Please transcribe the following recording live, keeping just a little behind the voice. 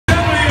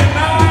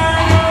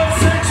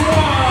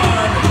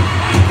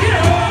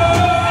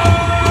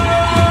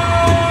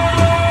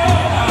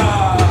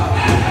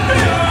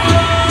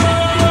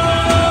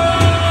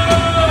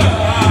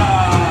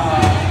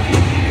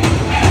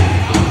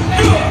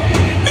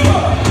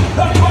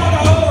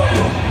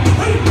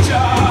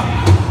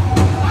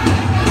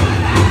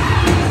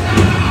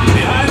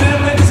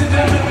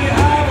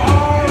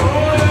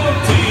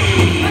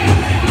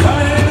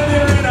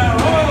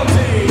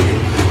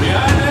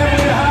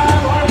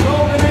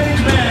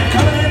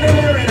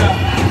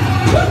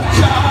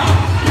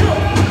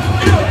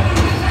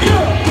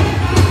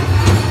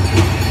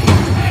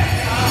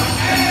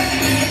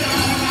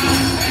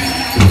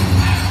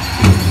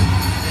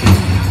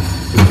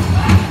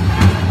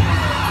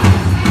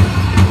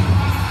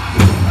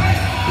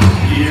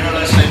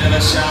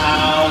the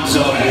sounds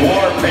of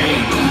war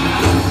paint.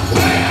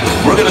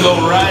 We're gonna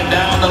go right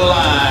down the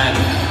line.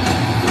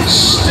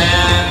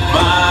 Stand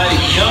by,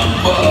 young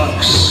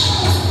bucks.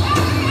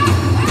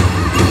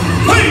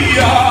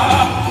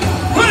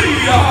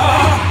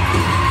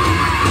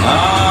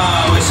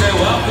 We say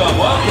welcome,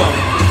 welcome.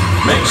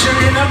 Make sure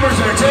your numbers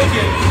are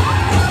taken.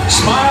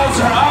 Smiles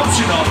are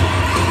optional.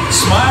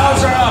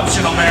 Smiles are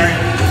optional, Mary.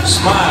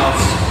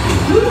 Smiles.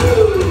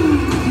 Woo!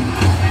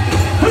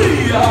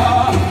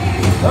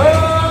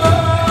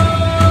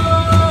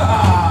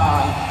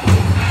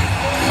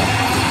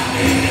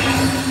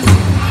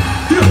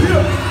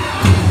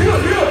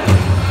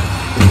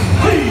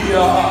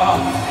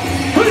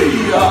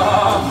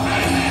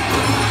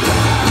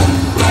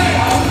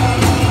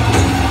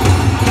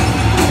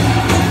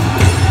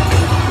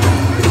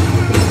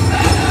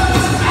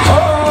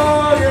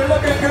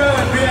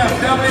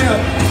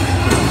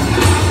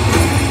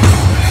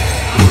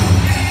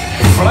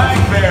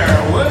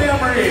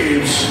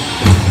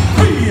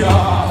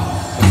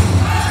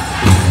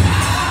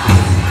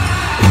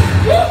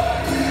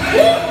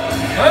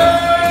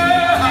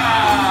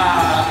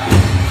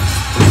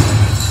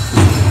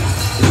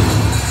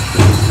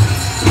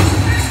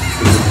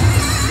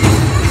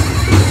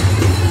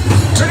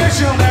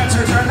 Traditional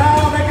dancers are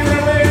now making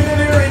their way into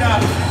the arena.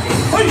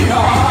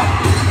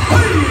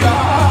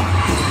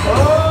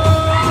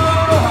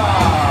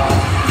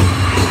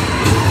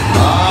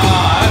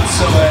 That's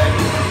the way.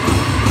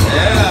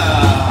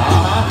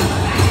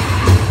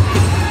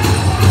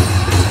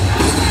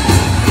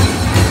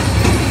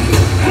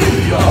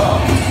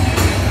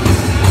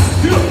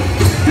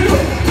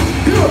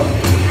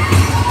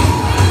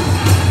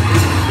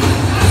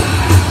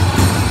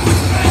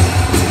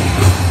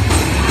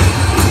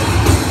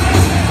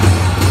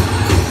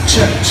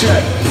 Check,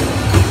 check.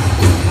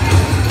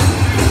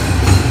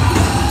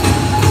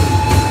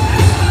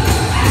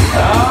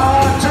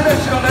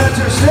 Traditional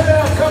dancers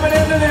still coming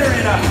into the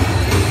arena.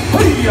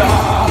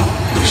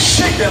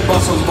 Shake them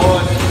muscles,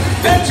 boys.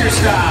 That's your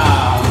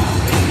style.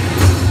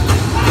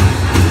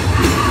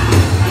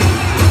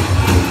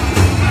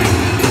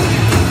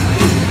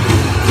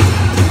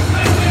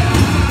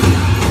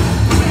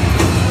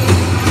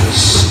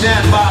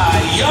 Stand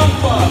by, young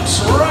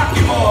bucks,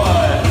 Rocky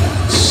boy.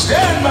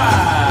 Stand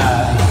by.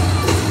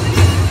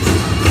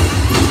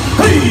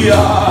 Ladies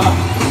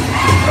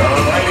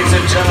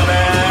and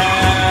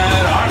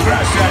gentlemen, our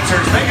grass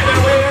dancers making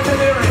their way into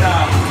the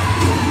arena.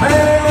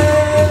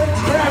 Men's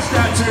grass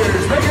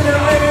dancers making their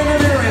way into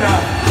the arena.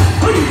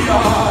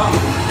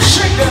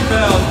 Shake them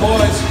bells,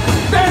 boys.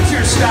 That's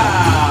your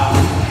style.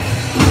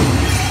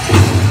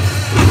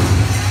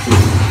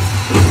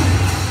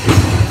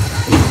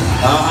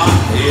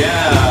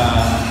 Yeah.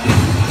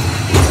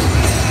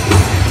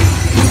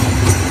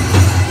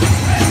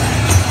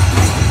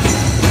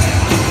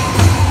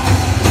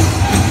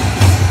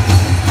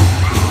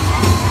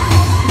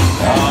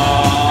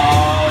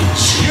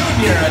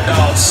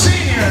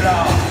 Senior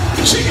adult,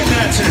 chicken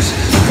dancers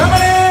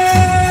coming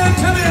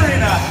into the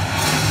arena.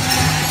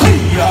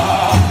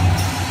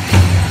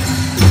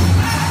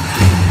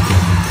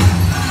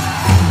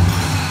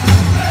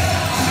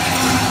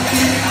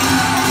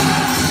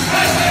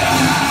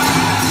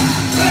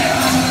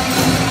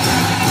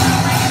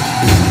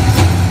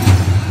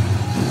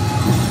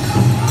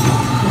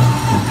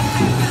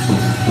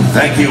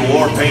 Thank you,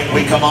 War Paint.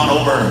 We come on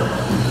over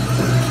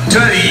to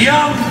the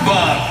Young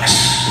Bucks.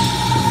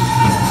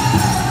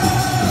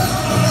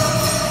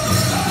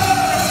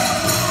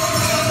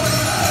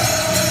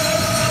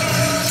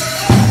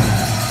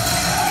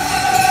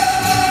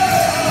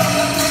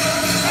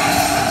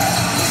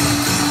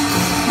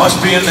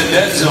 Must be in the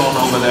dead zone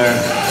over there.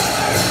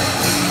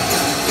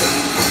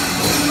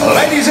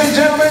 Ladies and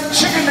gentlemen,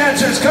 chicken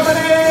dancers coming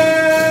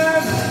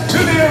in to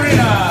the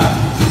arena.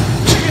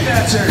 Chicken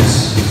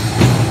dancers.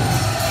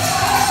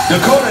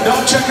 Dakota,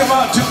 don't check them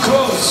out too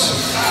close.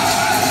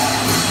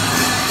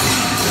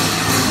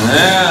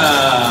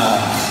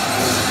 Yeah.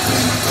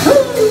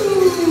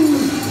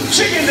 Woo.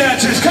 Chicken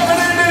dancers coming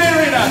into the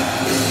arena.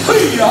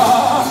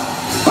 Hee-yah,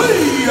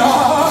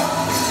 hee-yah.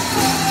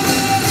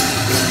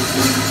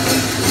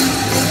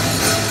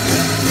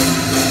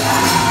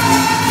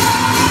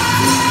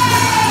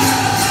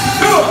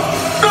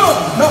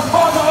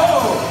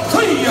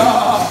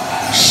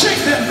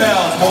 Shake them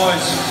bells,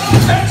 boys.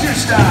 That's your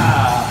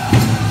style.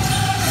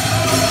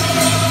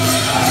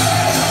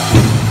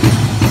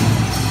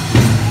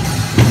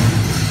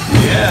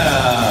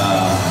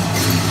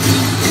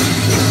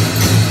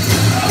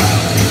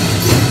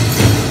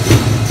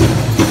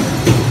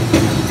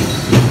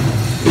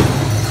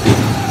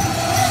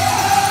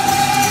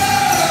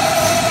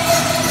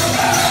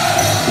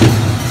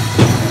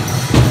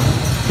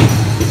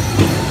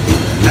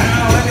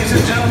 Now, ladies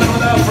and gentlemen,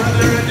 without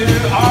further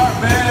ado, our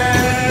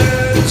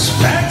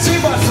fancy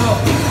bustle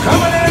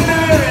coming in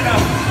there in a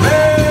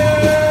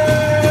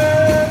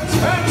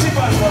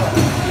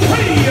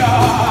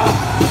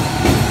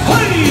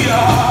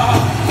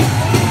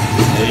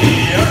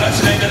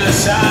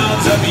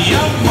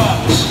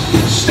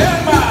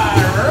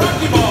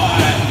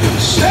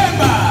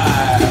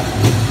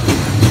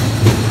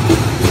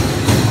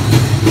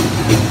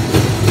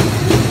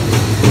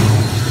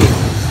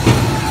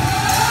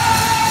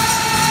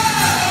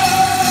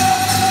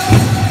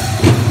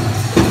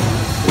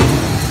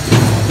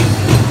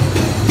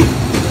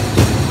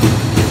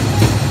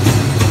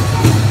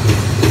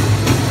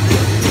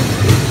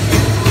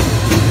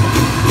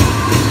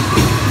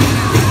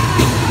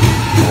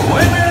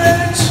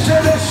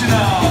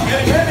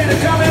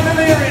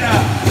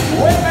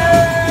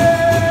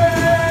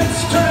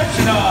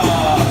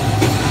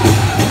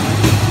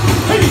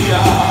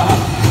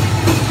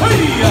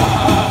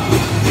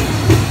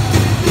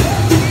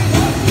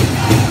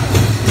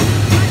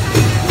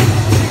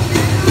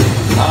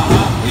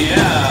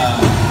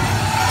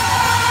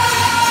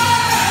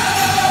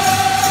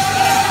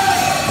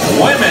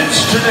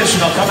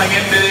traditional coming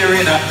into the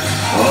arena,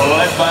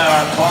 led by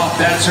our cloth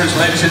dancers,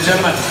 ladies and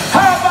gentlemen.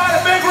 How about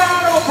a big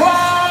round of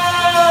applause?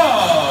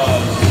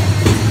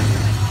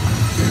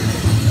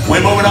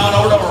 We're moving on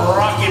over to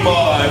Rocky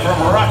Boy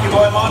from Rocky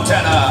Boy,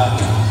 Montana.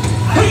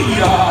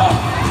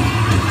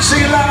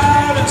 Sing it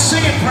loud and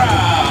sing it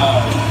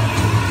proud.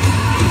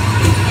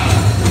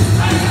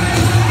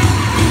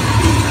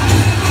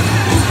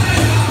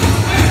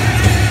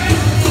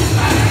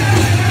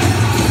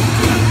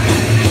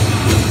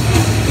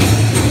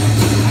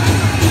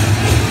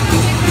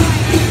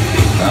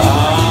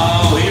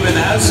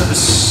 Some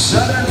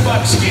southern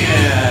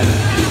buckskin,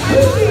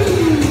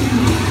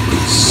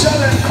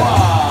 southern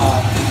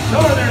cloth,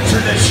 northern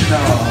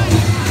traditional,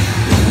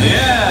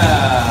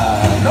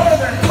 yeah,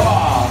 northern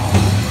cloth.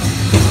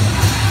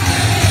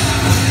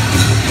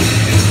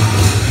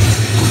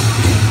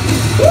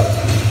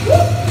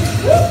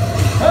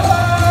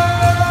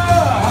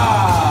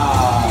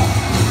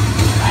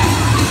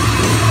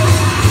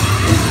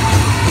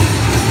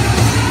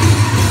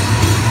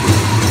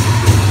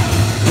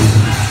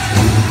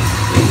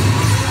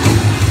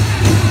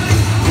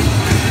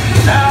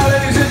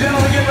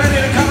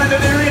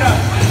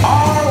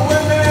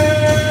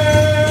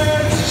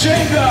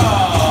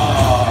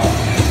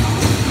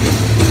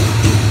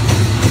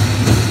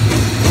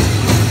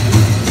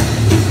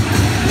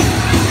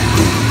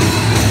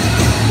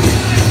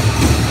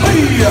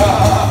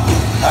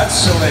 That's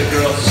so late,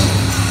 girls.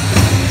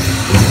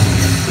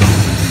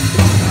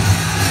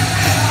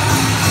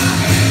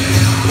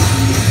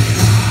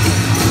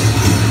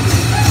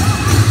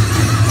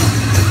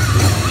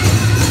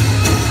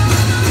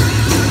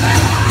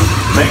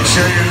 Make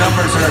sure your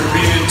numbers are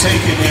being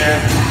taken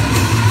here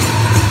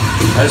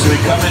as we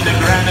come into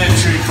grand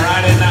entry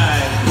Friday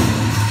night.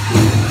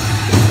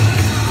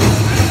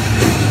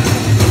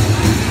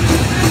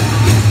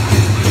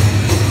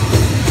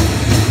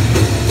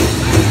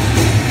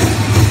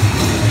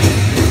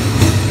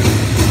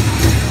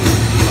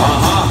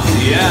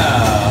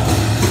 Yeah.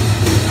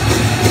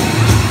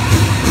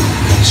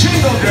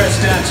 Jingle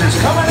dress dancers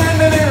coming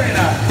into the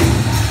arena.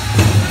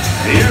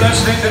 You're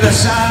listening to the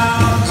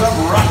sounds of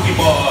Rocky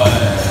Boy.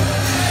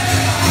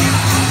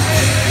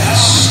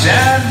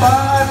 Stand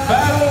by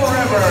Battle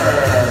River.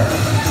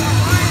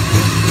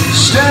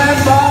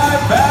 Stand by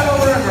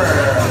Battle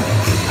River.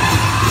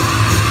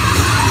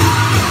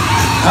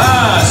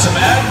 Some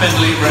admin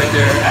lead right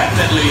there.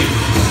 Admin lead.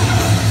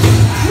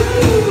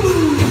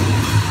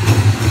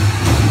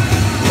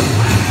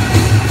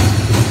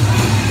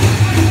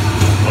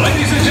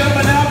 Ladies and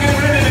gentlemen, now get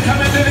ready to come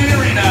into the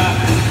arena.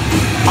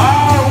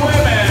 Our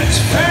women's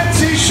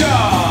fancy show.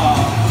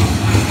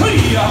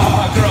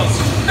 Hoo-yah, girls,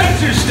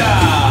 that's your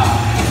style.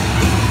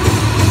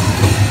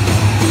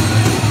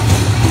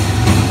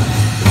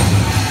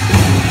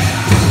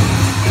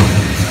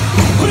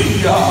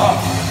 Hoo-yah,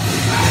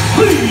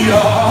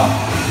 hoo-yah.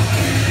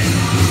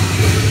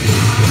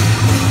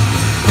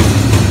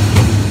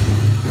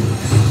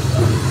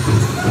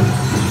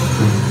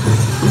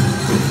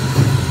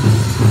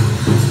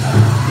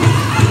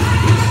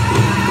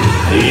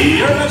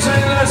 You're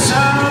listening to the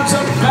sounds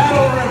of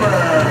Battle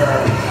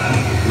River.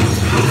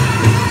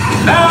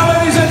 Now,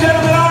 ladies and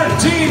gentlemen, our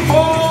Teen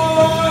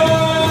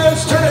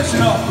Boys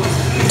Traditional.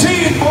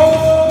 Teen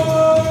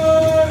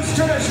Boys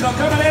Traditional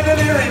coming into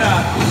the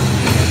arena.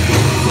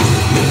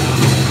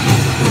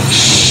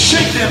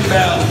 Shake them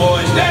bells,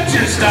 boys. That's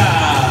your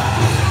style.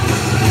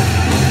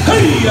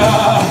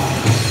 Hey-ya,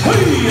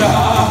 hey-ya.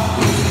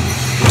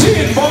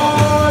 Teen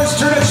Boys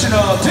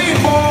Traditional. Teen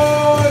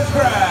Boys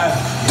Grass.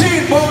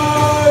 Teen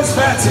Boys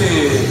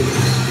Fancy,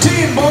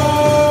 Teen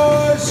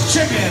Boys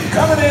Chicken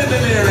coming into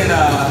the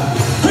arena.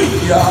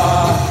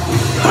 Hee-yah,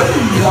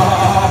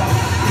 hee-yah.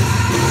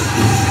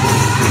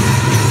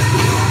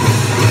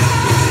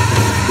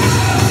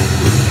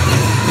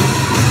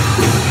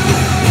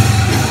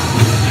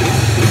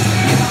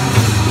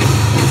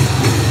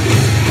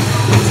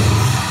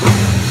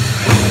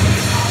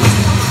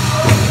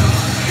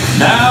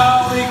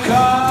 Now we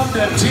come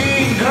to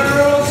Teen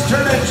Girls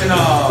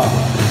Traditional.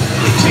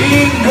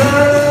 Teen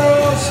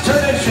Girls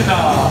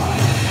Traditional.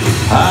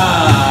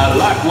 I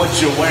like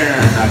what you're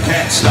wearing. I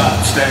can't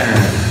stop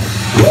staring.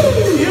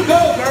 Woo, you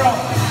go, girl.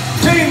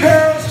 Teen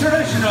Girls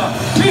Traditional.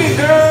 Teen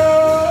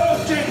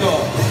Girls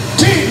Jingle.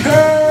 Teen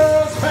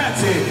Girls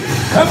Fancy.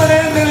 Coming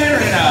into the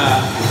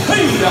arena.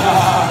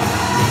 Hee-yah.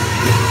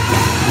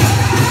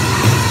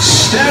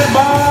 Stand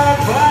by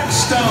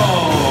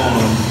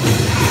Blackstone.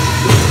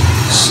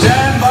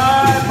 Stand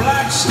by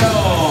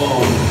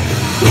Blackstone.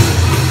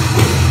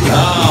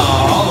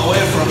 All the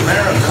way from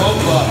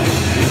Maricopa.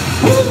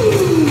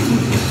 Woo!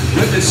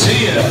 Good to see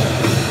you.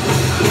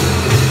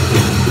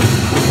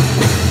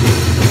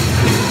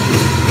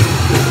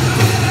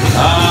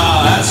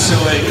 That's the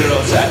way,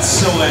 girls.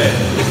 That's the way.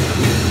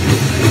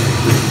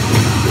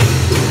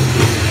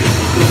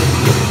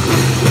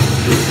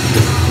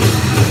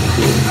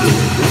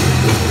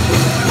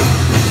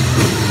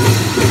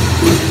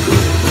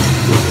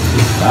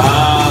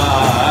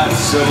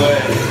 That's the way.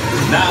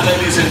 Now,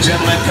 ladies and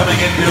gentlemen, coming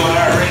into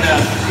our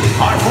arena,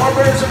 our Four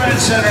Birds Event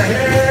Center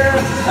here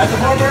at the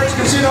Four Birds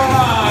Casino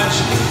Lodge.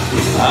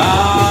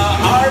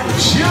 Our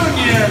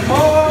Junior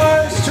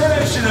Boys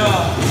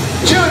Traditional,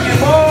 Junior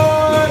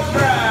Boys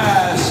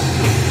Brass,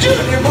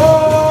 Junior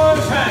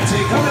Boys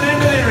Fancy coming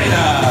into the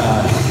arena.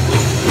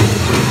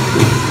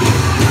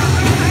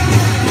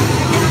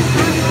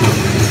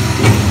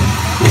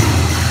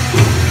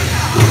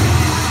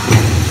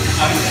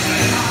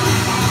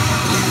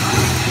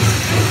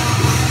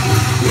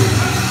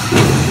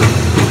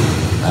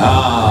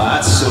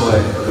 That's the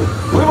way.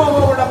 We move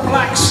over to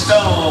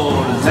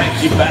Blackstone.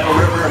 Thank you, Battle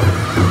River.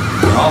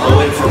 All the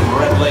way from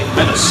Red Lake,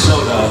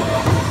 Minnesota.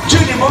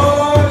 Junior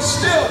Boys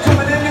still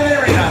coming into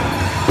the arena.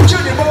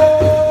 Junior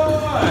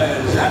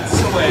Boys, that's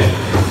the way.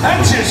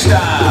 That's your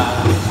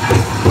style.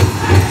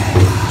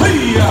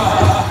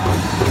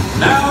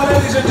 Now,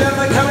 ladies and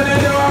gentlemen, coming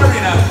into our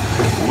arena,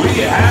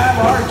 we have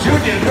our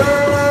Junior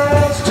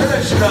Girls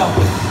Traditional.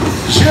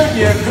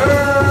 Junior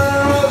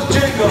Girls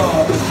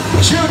Jingle.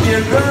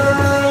 Junior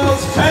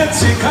Girls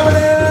Fancy coming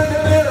into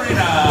the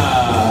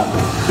arena.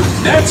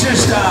 That's your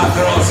style,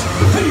 girls.